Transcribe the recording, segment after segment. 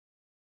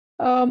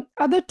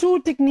Other two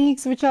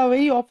techniques which are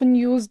very often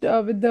used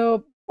with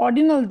the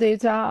ordinal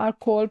data are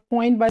called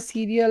point by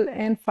serial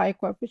and phi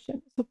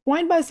coefficient. So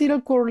point by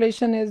serial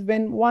correlation is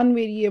when one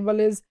variable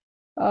is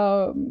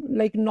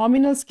like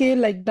nominal scale,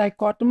 like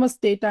dichotomous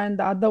data, and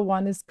the other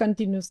one is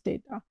continuous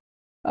data.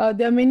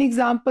 There are many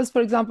examples.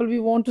 For example, we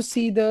want to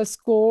see the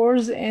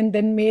scores and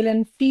then male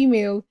and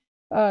female.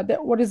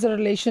 What is the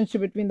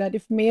relationship between that?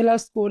 If male are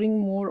scoring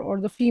more or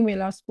the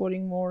female are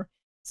scoring more.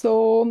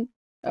 So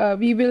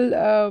we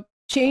will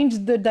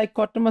change the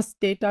dichotomous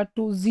data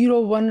to 0,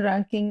 1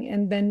 ranking,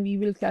 and then we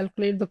will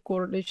calculate the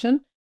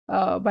correlation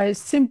by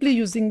simply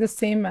using the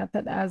same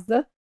method as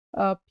the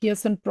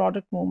Pearson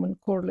product moment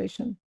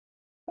correlation.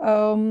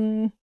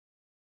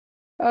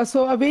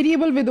 So a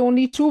variable with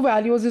only two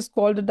values is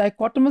called a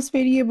dichotomous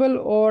variable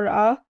or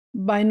a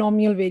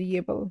binomial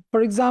variable.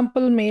 For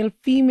example, male,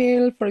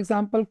 female, for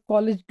example,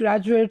 college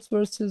graduates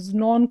versus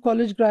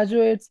non-college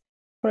graduates,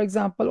 for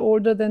example,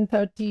 older than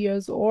 30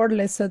 years or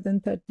lesser than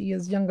 30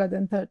 years, younger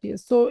than 30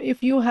 years. So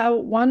if you have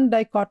one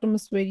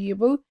dichotomous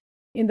variable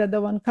in the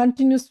other one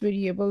continuous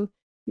variable,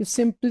 you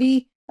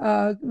simply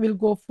will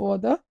go for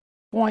the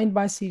point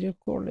by serial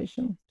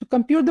correlation. To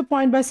compute the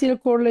point by serial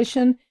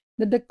correlation,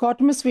 the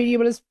dichotomous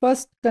variable is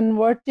first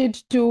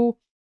converted to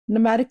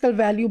numerical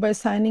value by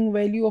assigning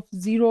value of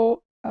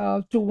 0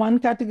 to one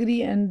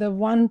category and the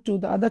 1 to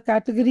the other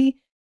category,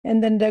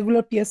 and then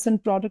regular Pearson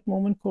product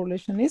moment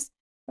correlation is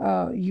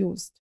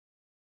used.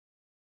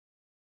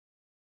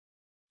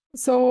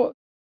 So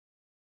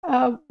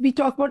we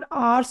talk about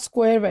R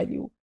square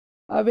value.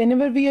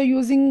 Whenever we are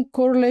using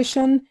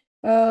correlation,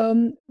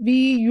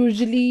 we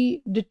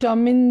usually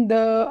determine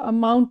the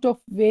amount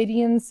of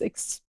variance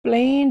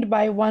explained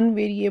by one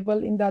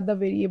variable in the other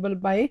variable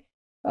by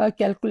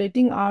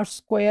calculating R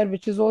square,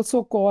 which is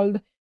also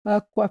called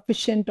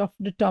coefficient of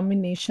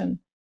determination.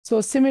 So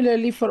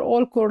similarly, for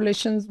all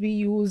correlations, we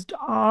used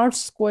R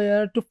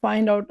square to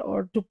find out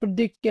or to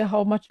predict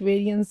how much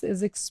variance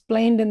is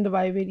explained in the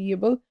Y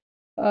variable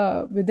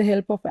with the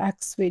help of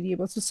X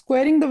variable. So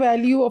squaring the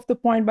value of the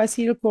point by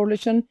serial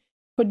correlation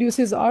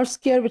produces R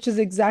square, which is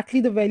exactly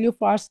the value of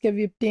R square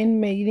we obtain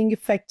measuring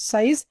effect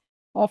size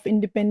of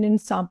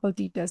independent sample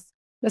t-test.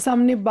 जैसा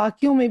हमने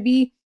बाकियों में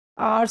भी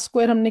R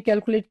square हमने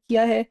calculate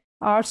किया है,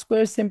 R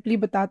square simply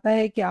बताता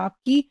है कि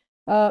आपकी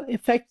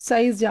effect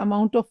size या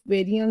amount of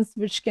variance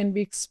which can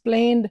be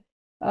explained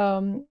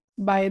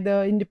by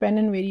the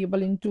independent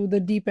variable into the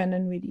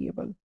dependent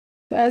variable.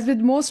 So as with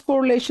most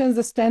correlations,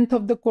 the strength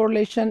of the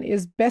correlation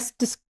is best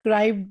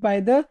described by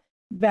the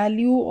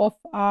value of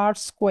R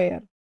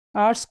square.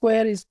 R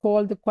square is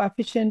called the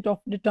coefficient of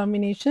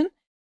determination,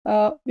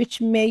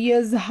 which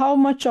measures how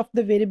much of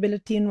the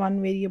variability in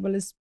one variable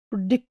is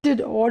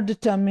predicted or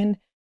determined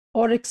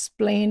or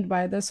explained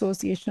by the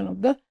association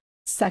of the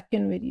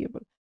second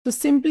variable. तो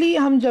simply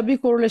हम जब भी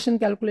correlation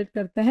calculate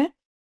करते हैं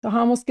तो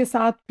हम उसके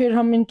साथ फिर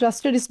हम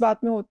इंटरेस्टेड इस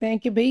बात में होते हैं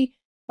कि भाई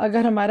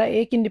अगर हमारा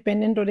एक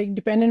इंडिपेंडेंट और एक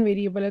डिपेंडेंट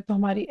वेरिएबल है तो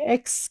हमारी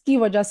एक्स की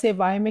वजह से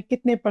वाई में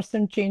कितने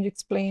 % चेंज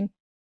एक्सप्लेन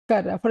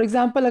कर रहा है. फॉर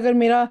एग्जांपल अगर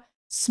मेरा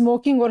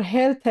स्मोकिंग और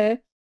हेल्थ है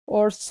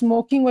और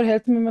स्मोकिंग और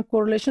हेल्थ में मैं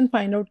कोरिलेशन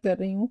फाइंड आउट कर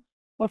रही हूँ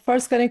और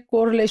फर्स्ट करें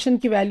कोरिलेशन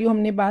की वैल्यू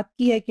हमने बात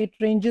की है कि इट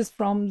रेंजेस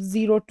फ्रॉम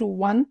 0 to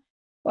 1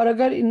 और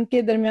अगर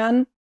इनके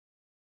दरमियान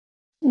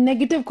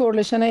नेगेटिव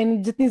कोरिलेशन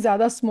है, जितनी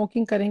ज़्यादा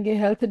स्मोकिंग करेंगे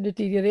हेल्थ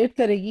डिटीरियरेट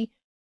करेगी.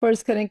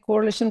 फर्स्ट करें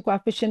कोरिलेशन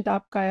कोएफिशिएंट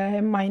आपका आया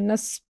है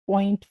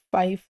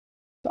 -0.5.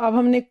 तो अब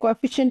हमने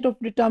कोएफिशिएंट ऑफ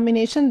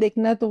डिटर्मिनेशन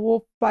देखना है तो वो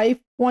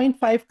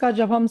 5.5 का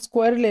जब हम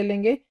स्क्वायर ले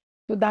लेंगे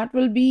तो दैट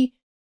विल बी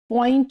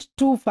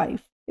 0.25.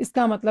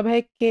 इसका मतलब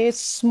है कि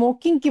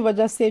स्मोकिंग की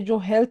वजह से जो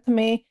हेल्थ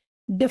में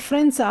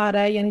डिफरेंस आ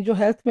रहा है यानी जो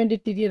हेल्थ में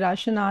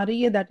डिटीरियरेशन आ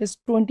रही है दैट इज़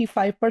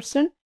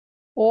 25%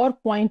 और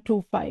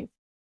 0.25.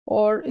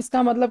 और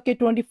इसका मतलब कि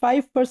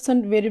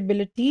 25%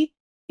 variability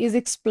is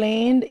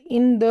explained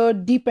in the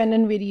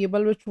dependent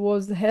variable which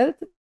was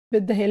health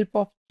with the help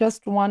of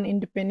just one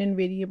independent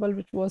variable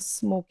which was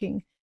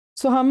smoking.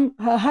 So हम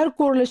हर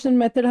correlation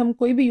method हम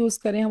कोई भी use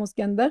करें हम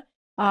उसके अंदर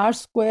R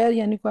square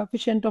यानी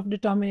coefficient of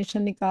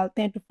determination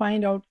निकालते हैं to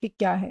find out कि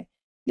क्या है.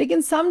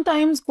 लेकिन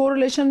sometimes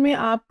correlation में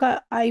आपका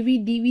IV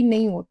DV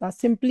नहीं होता,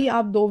 simply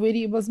आप दो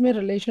variables में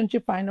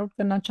relationship find out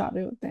करना चाह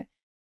रहे होते हैं.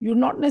 You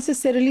not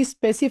necessarily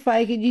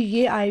specify कि जी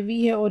ये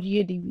IV है और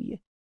ये DV है.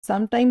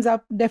 समटाइम्स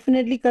आप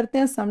डेफिनेटली करते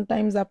हैं,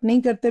 समटाइम्स आप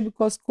नहीं करते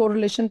बिकॉज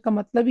कोरिलेशन का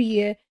मतलब ही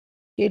ये है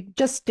कि it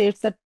just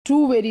states that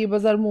two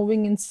variables are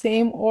moving in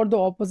same और the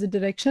opposite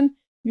direction.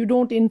 You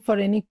don't infer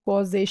any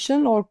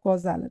causation और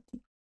कॉजालिटी.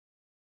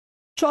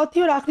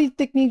 चौथी और आखिरी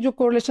टेक्निक जो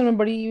कोरिलेशन में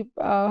बड़ी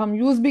हम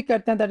यूज भी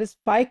करते हैं that is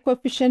phi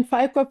coefficient.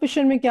 Phi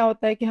coefficient में क्या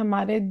होता है कि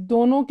हमारे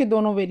दोनों के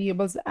दोनों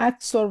वेरिएबल्स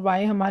एक्स और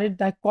वाई हमारे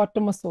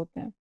डाइकोटोमस होते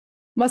हैं.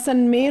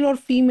 मसलन मेल और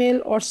फीमेल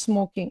और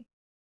स्मोकिंग.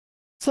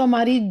 सो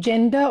हमारी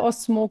जेंडर और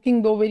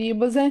स्मोकिंग दो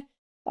वेरिएबल्स हैं.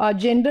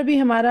 जेंडर भी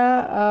हमारा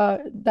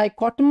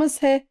डाइकोटोमस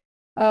है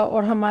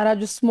और हमारा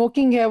जो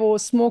स्मोकिंग है वो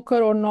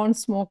स्मोकर और नॉन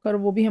स्मोकर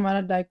वो भी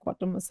हमारा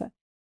डाइकोटोमस है.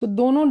 तो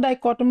दोनों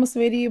डाइकोटोमस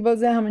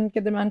वेरिएबल्स हैं. हम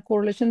इनके दरमियान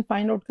कोरिलेशन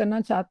फाइंड आउट करना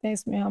चाहते हैं.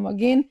 इसमें हम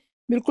अगेन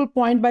बिल्कुल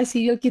पॉइंट बाय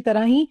सीरियल की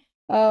तरह ही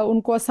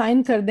उनको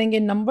असाइन कर देंगे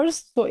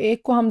नंबर्स, तो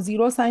एक को हम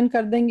 0 असाइन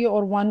कर देंगे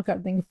और 1 कर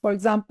देंगे। फॉर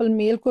एग्जांपल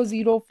मेल को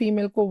 0,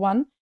 फीमेल को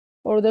 1,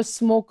 और उधर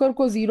स्मोकर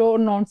को 0 और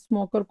नॉन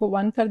स्मोकर को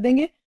 1 कर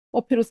देंगे,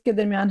 और फिर उसके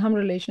दरमियान हम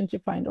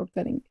रिलेशनशिप फाइंड आउट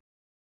करेंगे।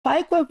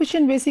 पाई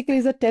coefficient basically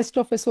is a test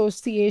of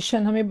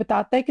association, हमें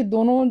बताता है कि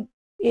दोनों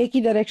एक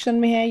ही डायरेक्शन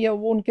में है या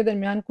वो उनके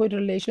दरमियान कोई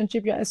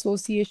रिलेशनशिप या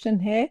एसोसिएशन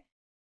है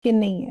कि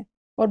नहीं है।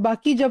 और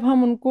बाकी जब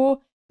हम उनको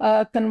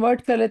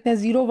कन्वर्ट कर लेते हैं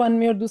 0 1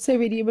 में और दूसरे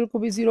वेरिएबल को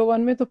भी 0 1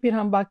 में, तो फिर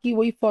हम बाकी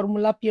वही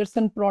फॉर्मूला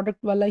पियर्सन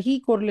प्रोडक्ट वाला ही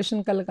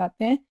कोरिलेशन का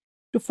लगाते हैं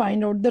to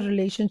find out the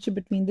relationship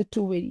between the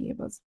two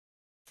variables.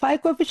 Phi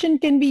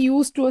coefficient can be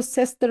used to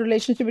assess the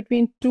relationship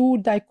between two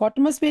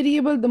dichotomous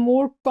variables. The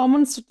more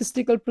common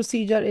statistical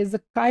procedure is the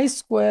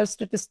chi-square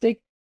statistic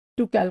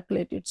to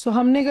calculate it. So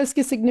हमने अगर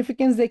इसकी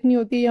significance देखनी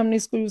होती है, हमने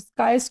इसको use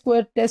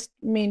chi-square test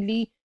mainly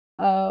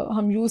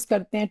हम use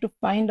करते हैं to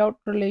find out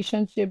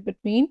relationship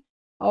between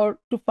or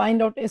to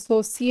find out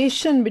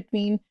association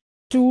between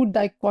two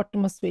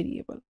dichotomous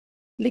variable.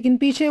 लेकिन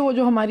पीछे वो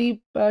जो हमारी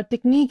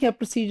टेक्निक है,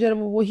 प्रोसीजर,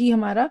 वो वही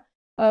हमारा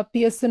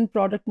Pearson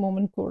product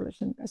moment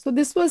correlation. So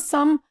this was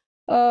some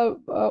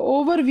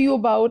overview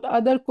about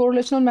other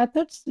correlational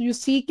methods. You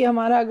see कि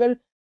हमारा अगर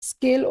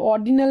स्केल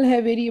ऑर्डिनल है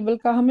वेरिएबल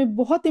का, हमें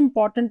बहुत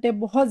इंपॉर्टेंट है,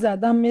 बहुत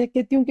ज़्यादा। मैं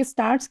कहती हूँ कि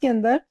स्टार्ट्स के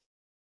अंदर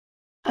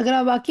अगर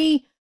आप वाकई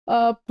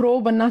प्रो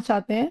बनना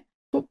चाहते हैं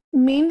तो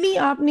मेनली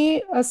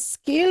आपने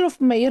स्केल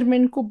ऑफ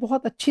मेजरमेंट को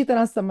बहुत अच्छी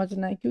तरह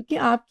समझना है, क्योंकि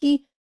आपकी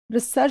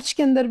रिसर्च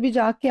के अंदर भी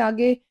जाके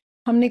आगे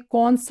हमने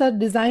कौन सा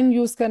डिज़ाइन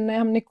यूज़ करना है,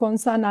 हमने कौन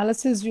सा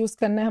एनालिसिस यूज़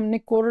करना है, हमने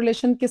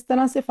कोरिलेशन किस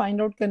तरह से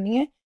फाइंड आउट करनी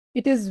है।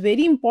 इट इज़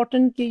वेरी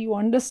इंपॉर्टेंट कि यू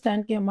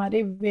अंडरस्टैंड कि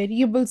हमारे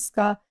वेरिएबल्स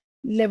का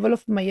लेवल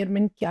ऑफ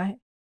मेजरमेंट क्या है।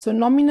 सो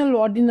नॉमिनल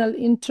ऑर्डिनल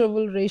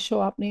इंटरवल रेशो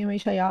आपने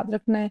हमेशा याद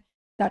रखना है।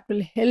 That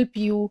will help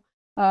you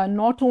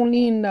not only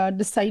in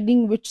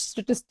deciding which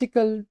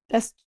statistical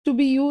test to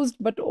be used,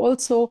 but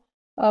also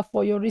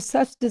for your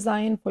research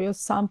design, for your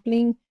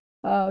sampling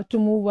to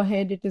move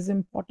ahead. It is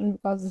important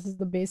because this is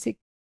the basic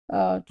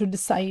to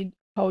decide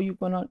how you're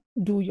going to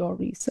do your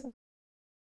research.